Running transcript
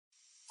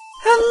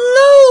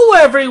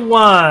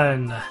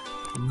everyone!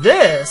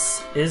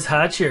 This is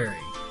Hachuurui.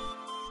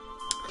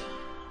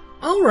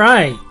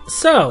 Alright,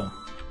 so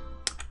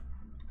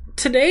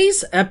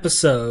today's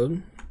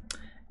episode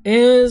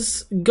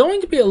is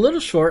going to be a little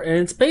short, and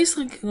it's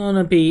basically going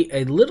to be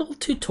a little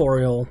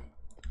tutorial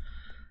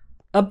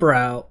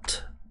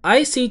about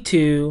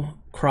IC2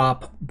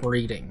 crop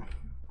breeding.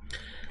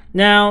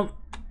 Now,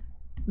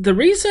 the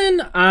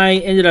reason I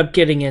ended up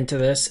getting into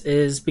this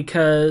is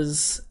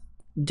because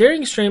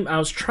during stream I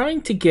was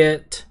trying to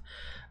get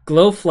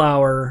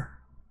glowflower,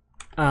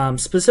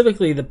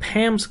 specifically the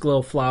Pam's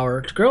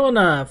glowflower, to grow on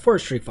a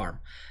forestry farm.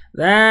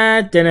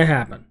 That didn't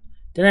happen.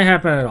 Didn't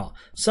happen at all.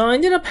 So I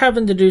ended up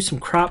having to do some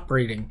crop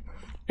breeding.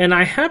 And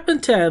I happen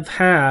to have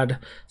had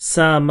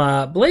some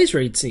blaze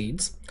reed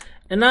seeds.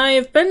 And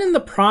I've been in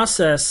the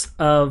process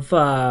of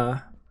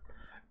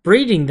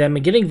breeding them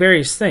and getting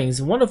various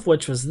things. One of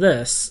which was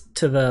this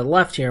to the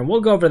left here. And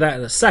we'll go over that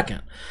in a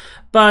second.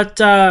 But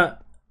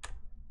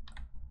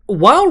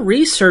while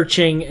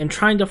researching and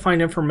trying to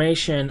find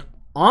information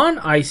on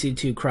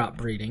IC2 crop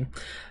breeding,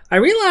 I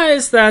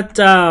realized that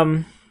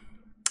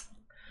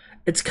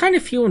it's kind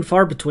of few and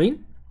far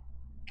between.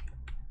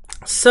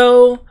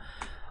 So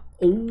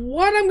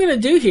what I'm going to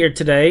do here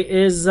today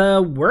is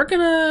we're going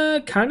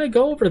to kind of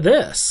go over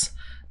this.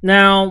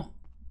 Now,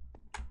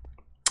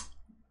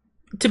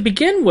 to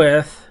begin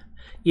with,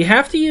 you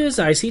have to use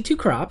IC2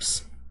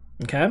 crops,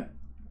 okay?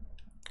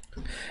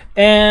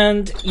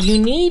 And you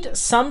need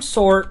some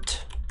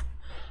sort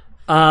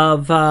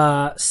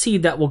of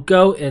seed that will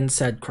go in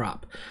said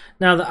crop.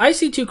 Now, the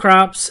IC2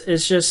 crops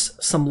is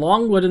just some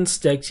long wooden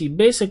sticks. You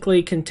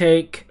basically can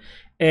take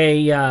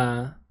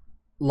a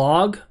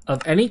log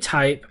of any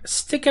type,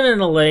 stick it in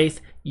a lathe.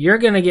 You're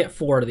going to get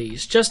 4 of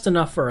these, just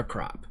enough for a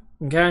crop,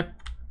 okay?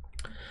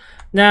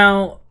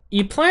 Now,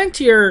 you plant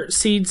your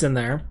seeds in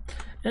there.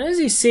 And as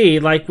you see,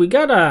 like, we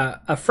got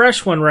a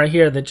fresh one right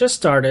here that just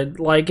started.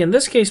 Like, in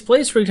this case,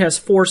 blaze reed has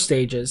 4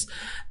 stages.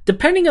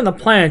 Depending on the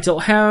plant,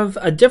 it'll have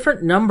a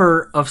different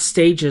number of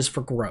stages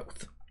for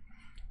growth.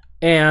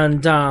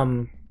 And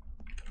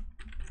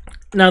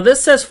now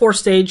this says 4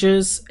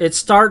 stages. It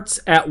starts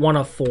at 1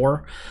 of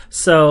 4.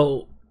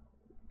 So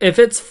if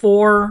it's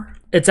 4,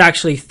 it's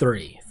actually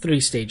 3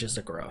 stages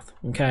of growth.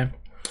 Okay,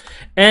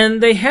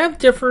 and they have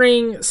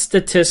differing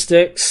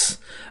statistics.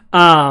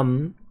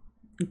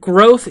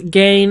 Growth,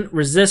 gain,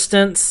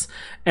 resistance,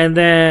 and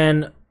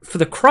then for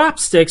the crop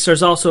sticks,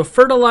 there's also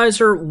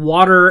fertilizer,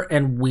 water,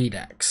 and weed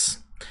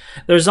X.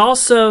 There's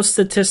also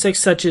statistics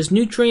such as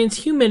nutrients,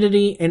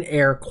 humidity, and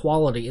air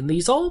quality, and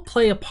these all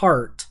play a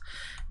part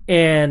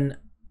in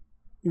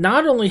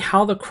not only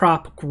how the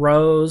crop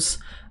grows,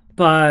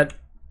 but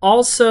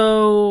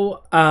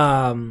also,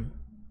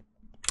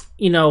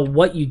 you know,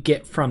 what you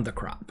get from the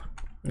crop.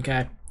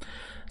 Okay,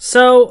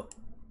 so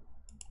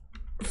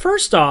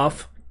first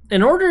off,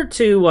 in order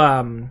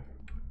to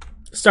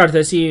start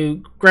this,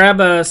 you grab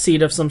a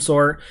seed of some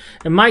sort.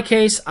 In my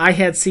case, I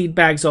had seed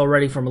bags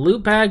already from a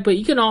loot bag, but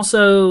you can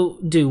also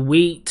do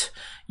wheat.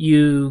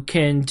 You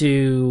can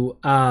do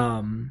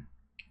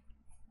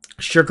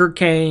sugar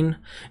cane,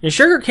 and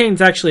sugar cane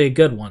is actually a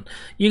good one.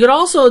 You could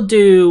also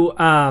do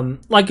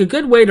like a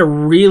good way to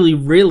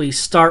really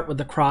start with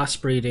the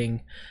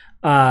crossbreeding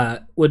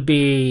would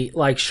be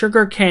like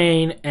sugar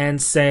cane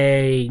and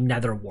say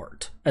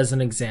netherwort as an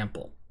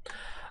example.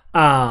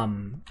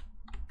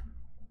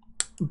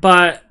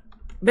 But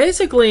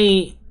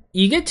basically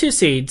you get 2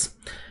 seeds,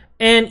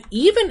 and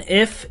even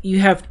if you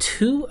have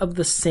 2 of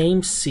the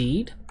same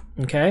seed,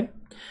 okay,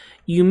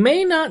 you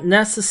may not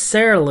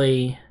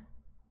necessarily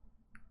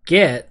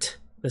get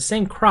the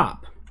same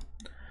crop.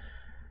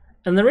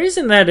 And the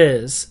reason that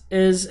is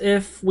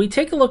if we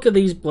take a look at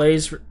these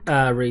blaze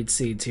reed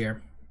seeds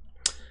here,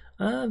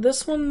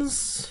 this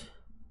one's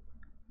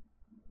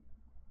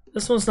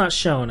not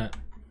showing it.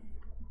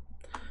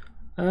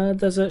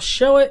 Does it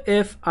show it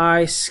if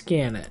I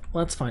scan it?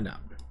 Let's find out.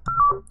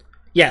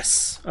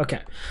 Yes. Okay.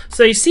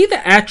 So you see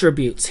the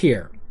attributes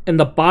here in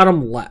the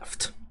bottom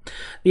left.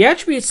 The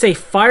attributes say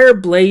fire,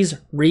 blaze,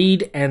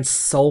 reed, and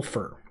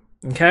sulfur.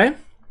 Okay.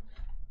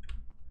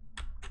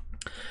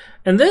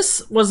 And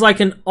this was like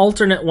an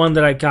alternate one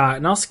that I got,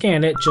 and I'll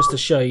scan it just to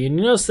show you. And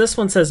you notice this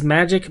one says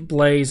magic,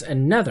 blaze,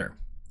 and nether.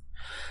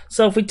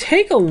 So if we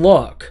take a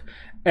look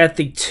at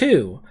the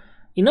 2,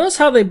 you notice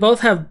how they both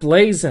have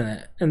blaze in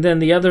it, and then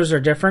the others are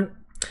different?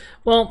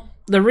 Well,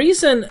 the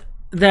reason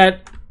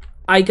that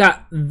I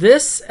got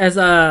this as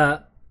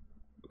a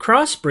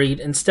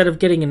crossbreed instead of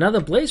getting another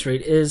blaze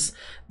reed is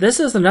this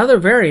is another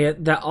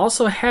variant that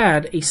also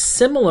had a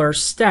similar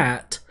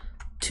stat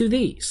to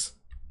these.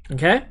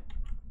 Okay?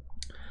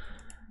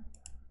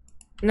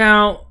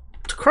 Now,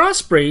 to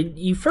crossbreed,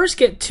 you first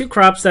get 2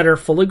 crops that are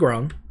fully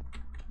grown.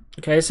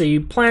 Okay, so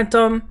you plant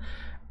them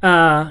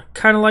kind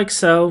of like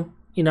so.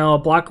 You know, a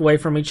block away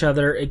from each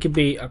other. It could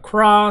be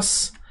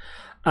across,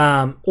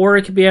 or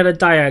it could be at a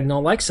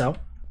diagonal, like so.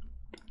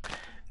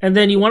 And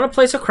then you want to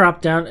place a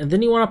crop down, and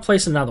then you want to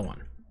place another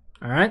one.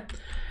 All right?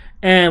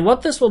 And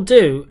what this will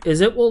do is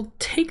it will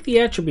take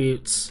the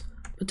attributes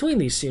between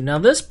these two. Now,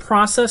 this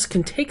process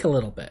can take a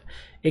little bit.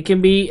 It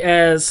can be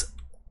as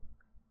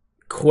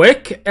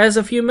quick as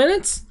a few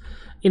minutes,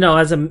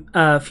 as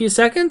a few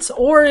seconds,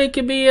 or it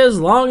can be as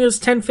long as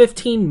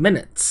 10-15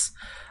 minutes.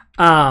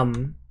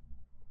 And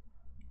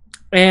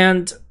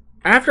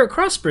after it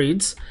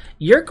crossbreeds,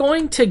 you're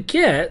going to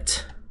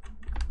get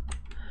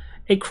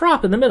a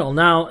crop in the middle.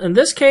 Now, in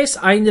this case,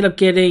 I ended up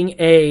getting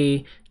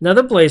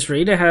another blaze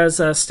reed. It has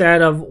a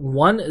stat of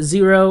 1,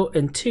 0,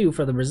 and 2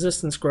 for the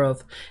resistance,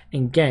 growth,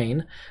 and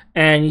gain.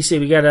 And you see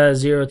we got a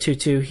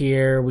 022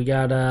 here. We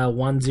got a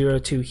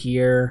 102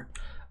 here.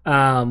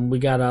 We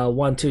got a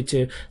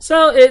 122.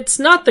 So it's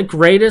not the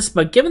greatest,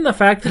 but given the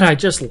fact that I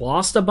just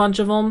lost a bunch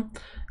of them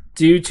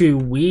due to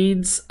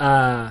weeds,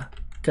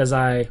 because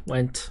I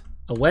went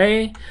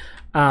away,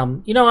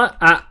 you know what?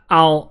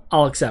 I'll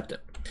accept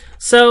it.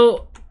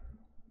 So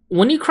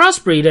when you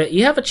crossbreed it,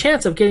 you have a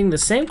chance of getting the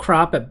same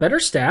crop at better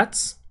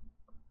stats,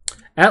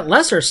 at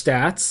lesser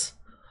stats,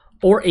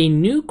 or a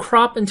new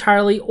crop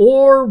entirely,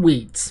 or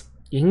weeds.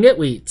 You can get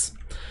weeds.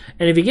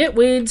 And if you get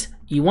weeds,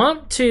 you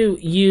want to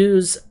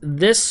use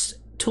this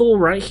tool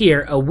right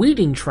here, a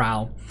weeding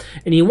trowel,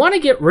 and you want to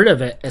get rid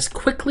of it as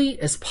quickly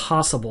as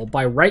possible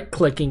by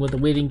right-clicking with the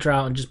weeding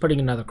trowel and just putting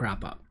another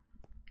crop up.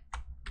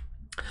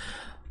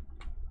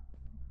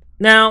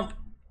 Now,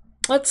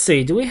 let's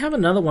see. Do we have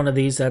another one of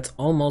these that's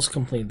almost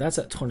complete? That's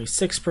at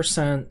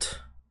 26%.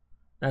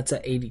 That's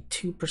at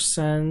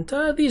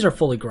 82%. These are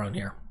fully grown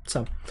here.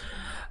 So,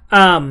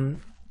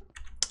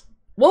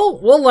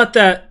 we'll let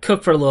that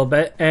cook for a little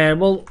bit, and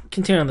we'll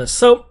continue on this.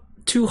 So,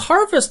 to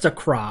harvest a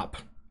crop,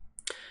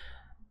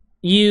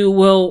 you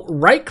will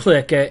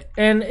right-click it,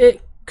 and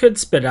it could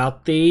spit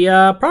out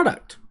the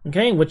product.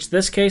 Okay, which in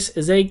this case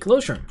is a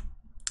glow-shroom.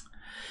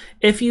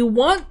 If you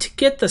want to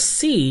get the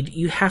seed,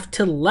 you have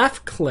to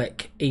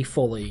left-click a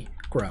fully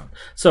grown.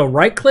 So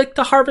right-click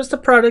to harvest the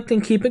product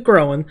and keep it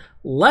growing.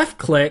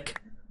 Left-click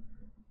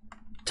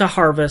to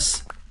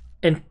harvest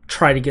and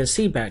try to get a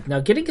seed bag. Now,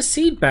 getting a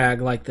seed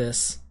bag like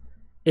this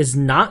is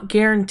not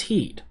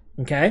guaranteed,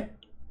 okay?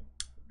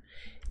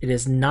 It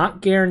is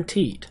not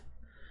guaranteed.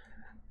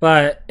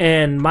 But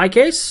in my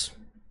case,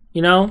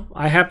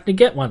 I happened to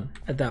get one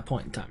at that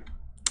point in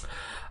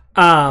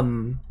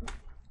time.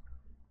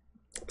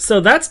 So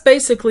that's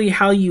basically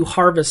how you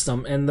harvest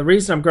them. And the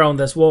reason I'm growing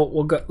this,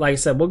 we'll go, like I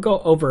said, we'll go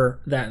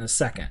over that in a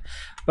second.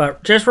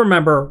 But just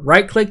remember,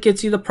 right click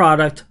gets you the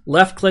product,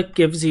 left click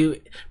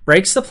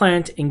breaks the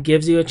plant and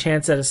gives you a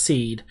chance at a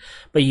seed.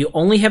 But you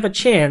only have a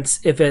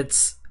chance if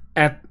it's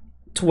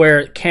to where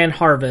it can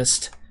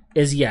harvest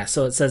is yes.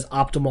 So it says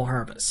optimal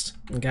harvest.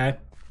 Okay.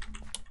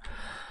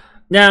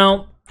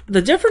 Now,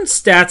 the different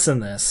stats in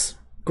this,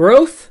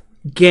 growth,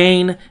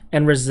 gain,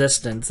 and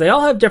resistance, they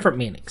all have different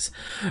meanings.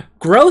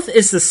 Growth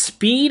is the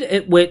speed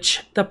at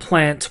which the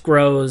plant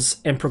grows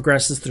and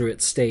progresses through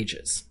its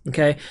stages.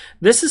 Okay,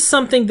 this is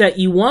something that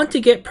you want to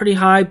get pretty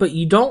high, but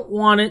you don't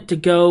want it to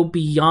go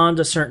beyond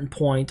a certain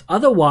point.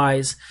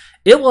 Otherwise,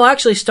 it will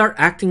actually start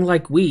acting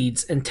like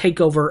weeds and take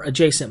over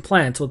adjacent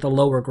plants with a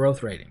lower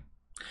growth rating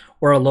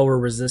or a lower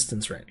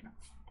resistance rating.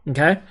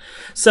 Okay,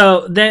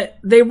 so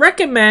they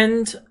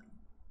recommend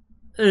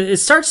it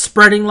starts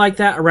spreading like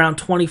that around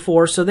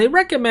 24, so they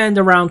recommend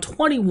around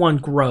 21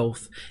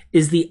 growth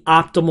is the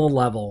optimal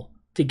level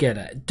to get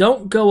it.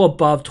 Don't go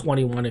above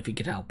 21 if you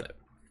can help it.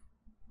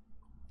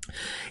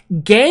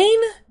 Gain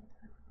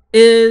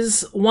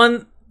is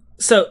one.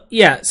 So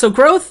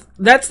growth,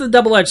 that's the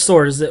double-edged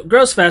sword, is it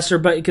grows faster,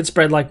 but it can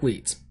spread like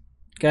weeds.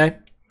 Okay?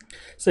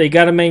 So you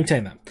got to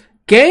maintain that.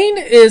 Gain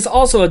is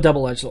also a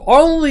double-edged sword.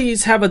 All of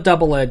these have a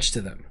double edge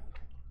to them.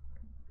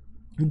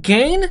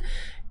 Gain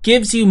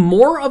gives you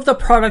more of the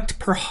product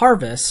per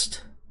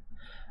harvest,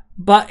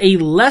 but a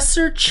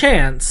lesser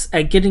chance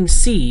at getting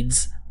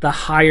seeds the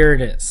higher it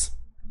is.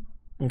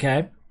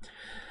 Okay?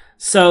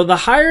 So the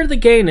higher the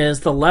gain is,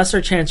 the lesser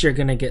chance you're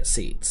going to get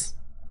seeds.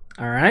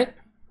 Alright?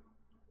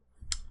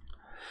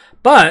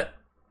 But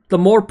the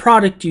more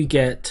product you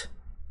get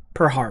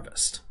per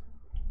harvest.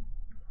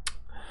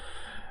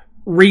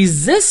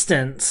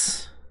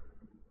 Resistance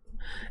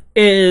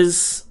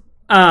is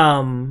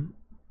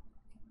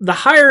the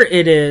higher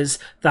it is,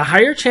 the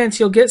higher chance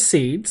you'll get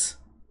seeds.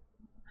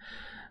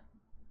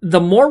 The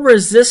more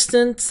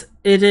resistant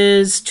it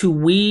is to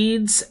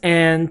weeds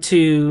and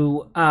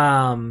to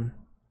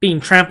being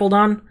trampled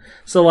on.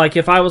 So like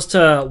if I was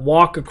to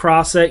walk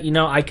across it,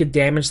 I could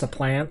damage the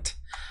plant.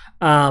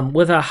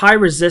 With a high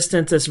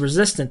resistance, it's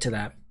resistant to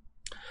that.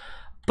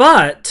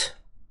 But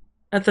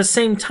at the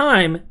same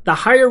time, the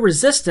higher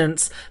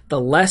resistance,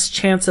 the less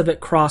chance of it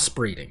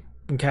crossbreeding.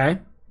 Okay?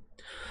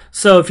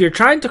 So if you're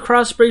trying to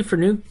crossbreed for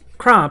new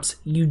crops,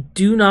 you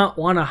do not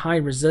want a high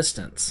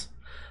resistance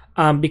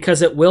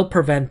because it will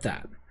prevent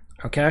that.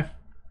 Okay?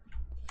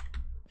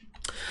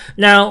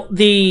 Now,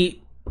 the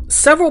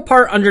several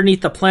part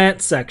underneath the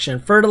plant section,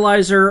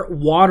 fertilizer,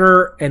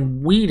 water,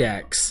 and weed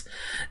X,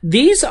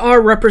 these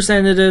are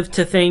representative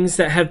to things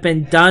that have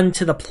been done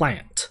to the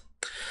plant.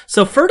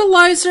 So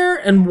fertilizer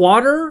and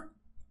water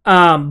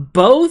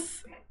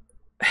both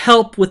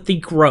help with the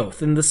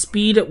growth and the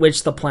speed at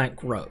which the plant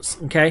grows.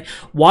 Okay,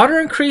 water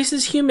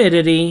increases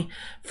humidity,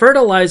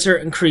 fertilizer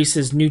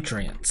increases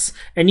nutrients,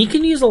 and you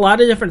can use a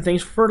lot of different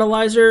things for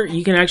fertilizer.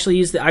 You can actually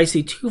use the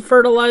IC2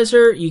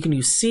 fertilizer, you can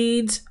use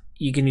seeds,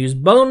 you can use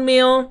bone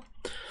meal,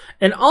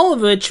 and all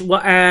of which will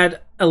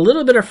add a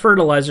little bit of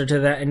fertilizer to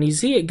that, and you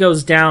see it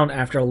goes down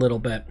after a little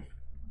bit.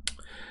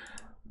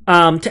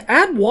 To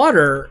add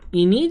water,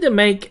 you need to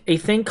make a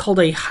thing called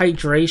a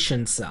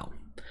hydration cell.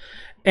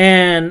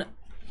 And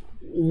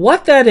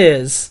what that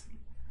is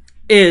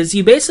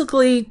you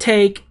basically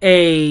take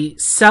a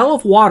cell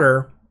of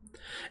water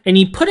and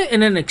you put it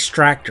in an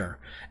extractor.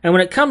 And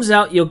when it comes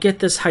out, you'll get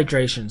this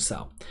hydration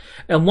cell.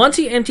 And once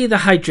you empty the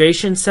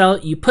hydration cell,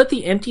 you put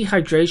the empty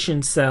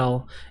hydration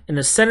cell in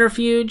a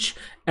centrifuge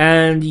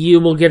and you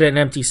will get an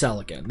empty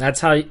cell again. That's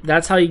how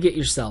you get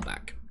your cell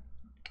back.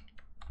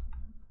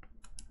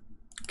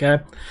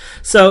 Okay,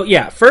 so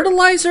yeah,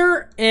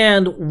 fertilizer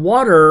and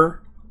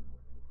water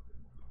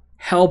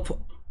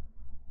help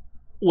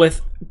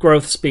with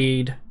growth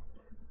speed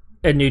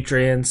and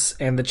nutrients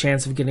and the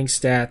chance of getting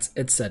stats,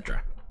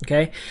 etc.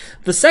 Okay,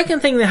 the second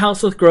thing that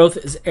helps with growth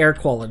is air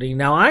quality.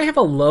 Now, I have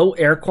a low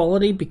air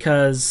quality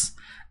because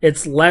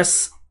it's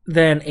less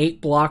than 8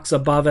 blocks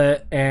above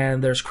it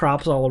and there's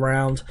crops all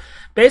around.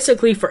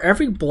 Basically, for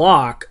every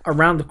block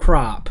around the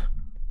crop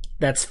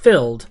that's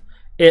filled,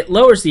 it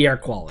lowers the air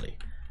quality.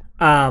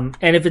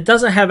 And if it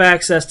doesn't have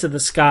access to the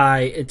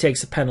sky, it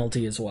takes a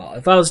penalty as well.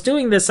 If I was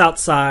doing this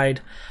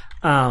outside,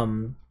 I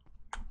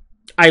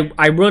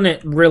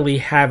wouldn't really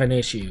have an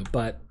issue,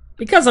 but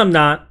because I'm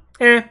not,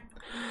 and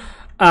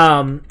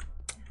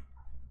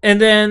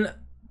then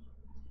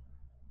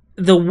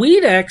the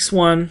Weed-X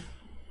one,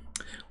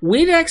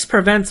 Weed-X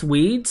prevents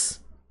weeds,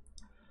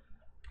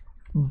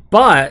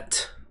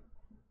 but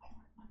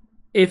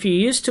if you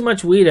use too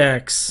much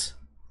Weed-X,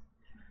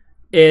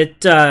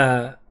 it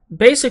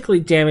basically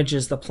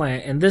damages the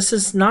plant, and this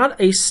is not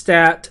a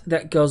stat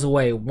that goes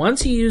away.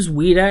 Once you use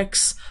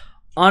Weed-X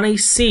on a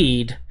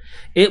seed,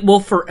 it will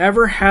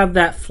forever have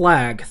that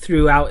flag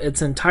throughout its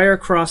entire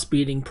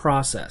crossbreeding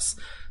process.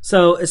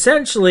 So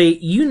essentially,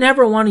 you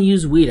never want to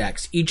use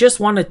Weed-X. You just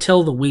want to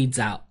till the weeds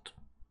out.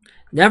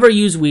 Never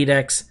use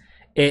Weed-X.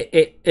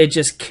 It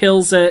just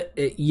kills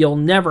it. You'll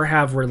never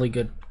have really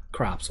good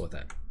crops with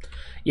it.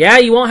 Yeah,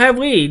 you won't have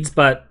weeds,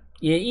 but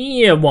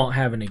you won't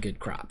have any good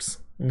crops.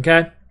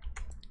 Okay?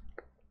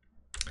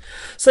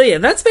 So yeah,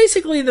 that's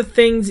basically the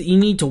things you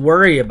need to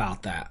worry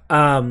about that.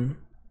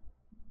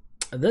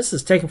 This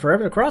is taking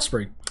forever to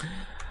crossbreed.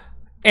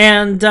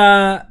 And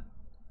the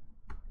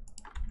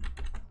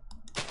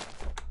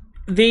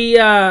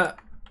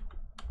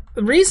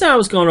reason I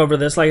was going over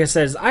this, like I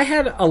said, is I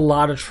had a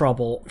lot of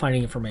trouble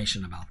finding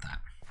information about that.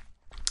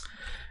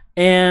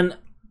 And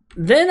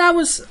then I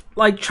was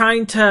like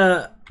trying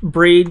to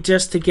breed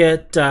just to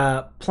get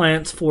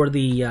plants for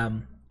the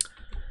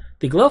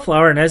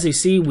glowflower, and as you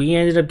see, we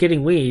ended up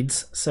getting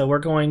weeds. So we're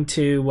going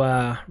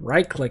to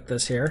right-click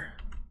this here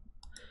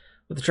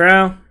with the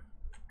trowel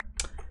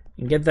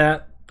and get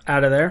that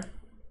out of there.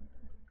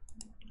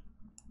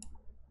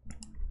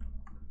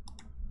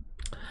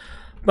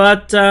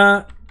 But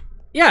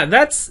yeah,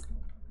 that's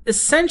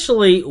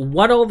essentially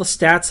what all the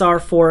stats are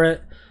for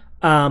it.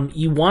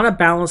 You want to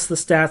balance the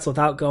stats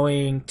without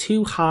going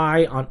too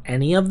high on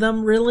any of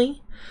them,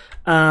 really.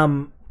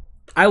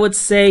 I would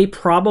say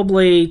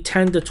probably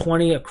 10 to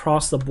 20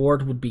 across the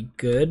board would be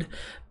good.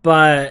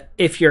 But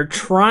if you're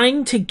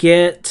trying to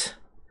get,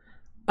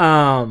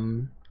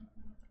 if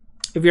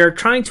you're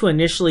trying to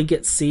initially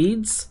get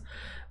seeds,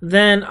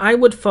 then I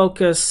would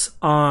focus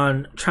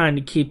on trying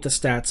to keep the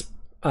stats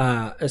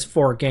as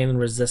for gain and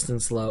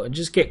resistance low and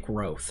just get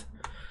growth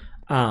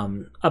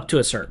up to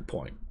a certain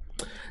point.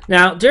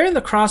 Now, during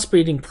the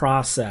crossbreeding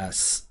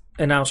process,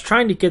 and I was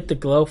trying to get the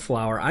glow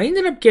flower, I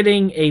ended up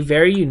getting a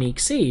very unique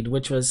seed,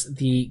 which was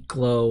the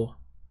glow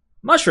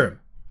mushroom,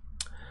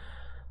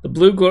 the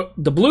blue glow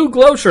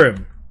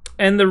shroom.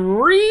 And the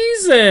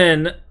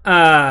reason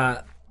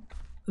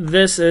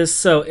this is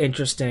so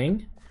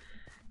interesting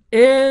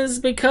is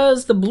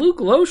because the blue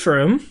glow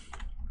shroom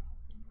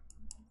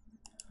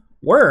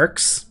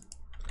works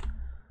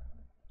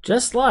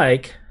just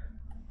like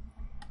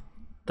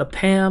the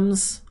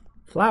Pam's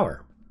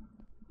flower.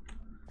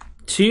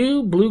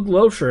 2 blue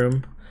glow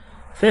shroom,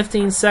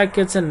 15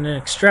 seconds in an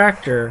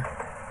extractor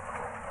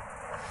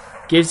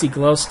gives you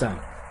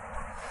glowstone.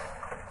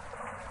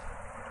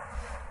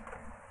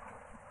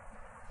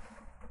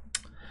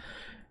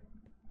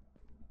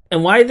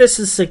 And why this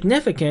is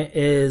significant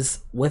is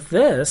with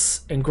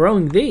this and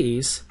growing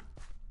these,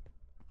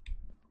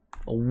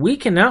 we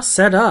can now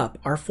set up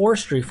our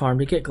forestry farm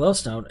to get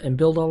glowstone and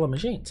build all the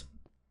machines.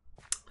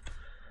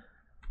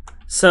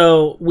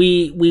 So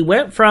we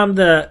went from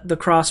the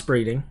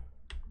crossbreeding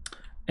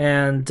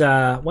and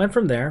went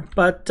from there.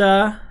 But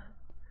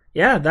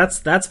yeah,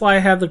 that's why I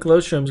have the glow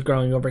shrooms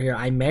growing over here.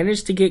 I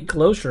managed to get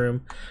glow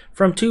shroom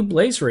from 2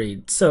 blaze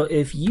reed. So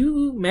if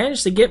you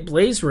manage to get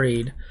blaze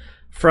reed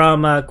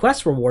from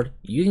quest reward,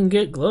 you can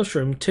get glow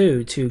shroom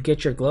too to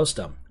get your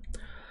glowstone.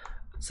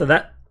 So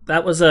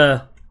that was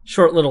a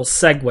short little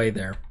segue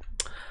there.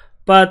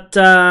 But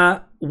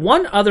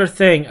one other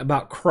thing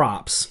about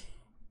crops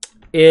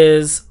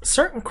is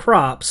certain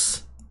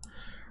crops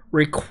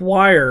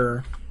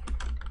require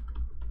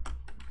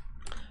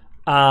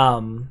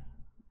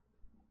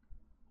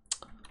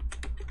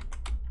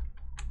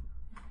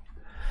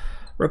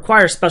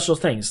special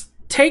things.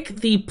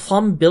 Take the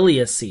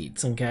Plumbilia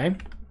seeds, okay?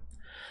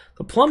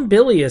 The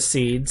Plumbilia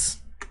seeds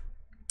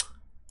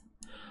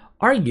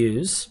are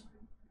used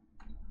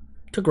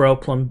to grow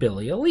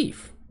Plumbilia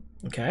leaf,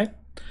 okay?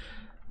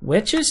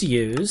 Which is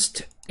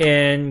used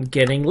in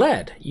getting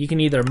lead. You can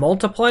either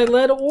multiply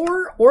lead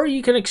or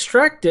you can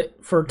extract it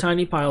for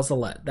tiny piles of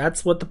lead.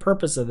 That's what the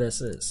purpose of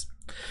this is.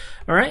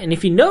 All right, and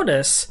if you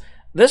notice,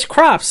 this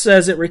crop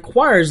says it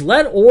requires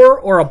lead ore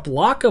or a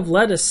block of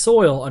lead as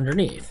soil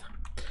underneath.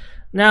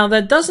 Now,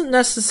 that doesn't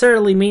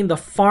necessarily mean the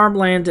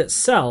farmland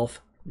itself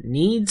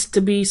needs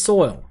to be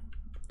soil.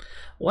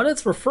 What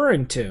it's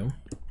referring to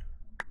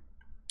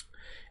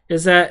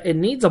is that it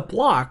needs a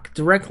block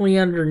directly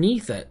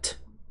underneath it,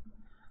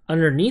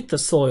 underneath the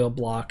soil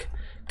block,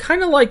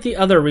 kind of like the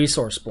other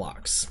resource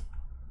blocks.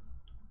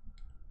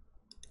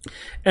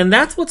 And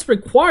that's what's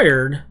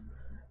required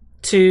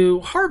to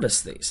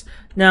harvest these.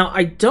 Now,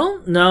 I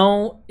don't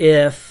know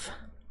if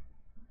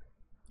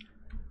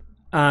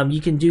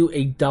you can do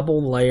a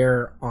double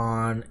layer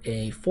on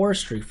a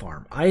forestry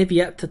farm. I have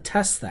yet to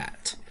test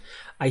that.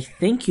 I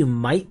think you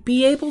might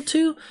be able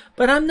to,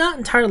 but I'm not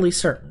entirely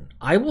certain.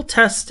 I will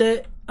test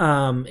it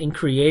in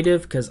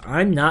creative because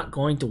I'm not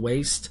going to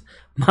waste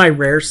my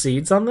rare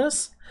seeds on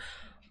this.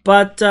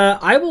 But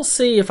I will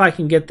see if I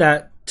can get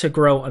that to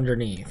grow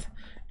underneath.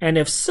 And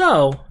if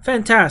so,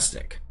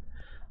 fantastic.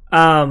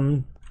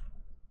 Yeah,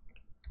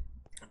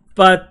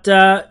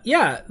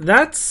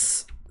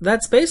 that's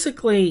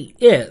basically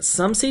it.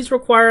 Some seeds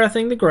require a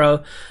thing to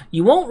grow.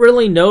 You won't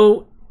really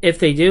know if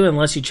they do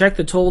unless you check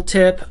the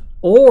tooltip,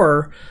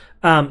 or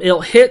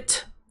it'll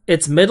hit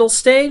its middle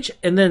stage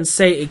and then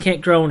say it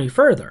can't grow any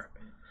further.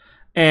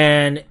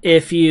 And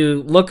if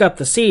you look up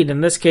the seed,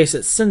 in this case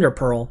it's cinder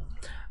pearl,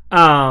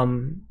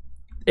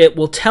 it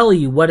will tell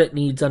you what it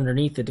needs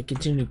underneath it to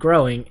continue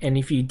growing. And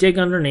if you dig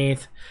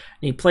underneath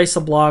and you place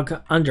a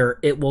block under,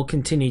 it will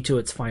continue to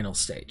its final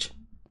stage.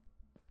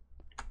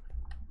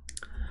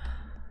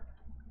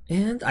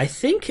 And I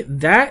think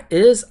that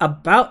is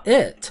about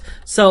it.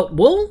 So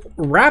we'll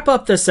wrap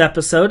up this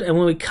episode, and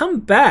when we come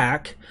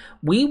back,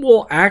 we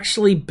will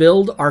actually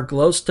build our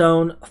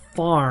glowstone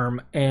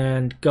farm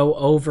and go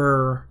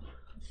over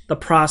the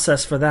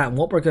process for that and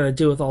what we're going to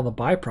do with all the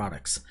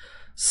byproducts.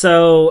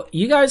 So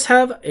you guys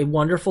have a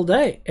wonderful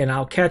day, and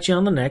I'll catch you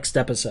on the next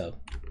episode.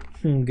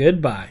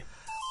 Goodbye.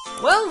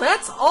 Well,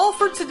 that's all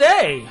for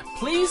today.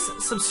 Please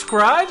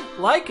subscribe,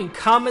 like, and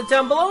comment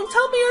down below and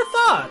tell me your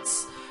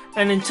thoughts.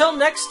 And until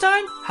next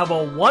time, have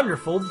a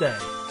wonderful day.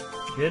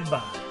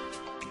 Goodbye.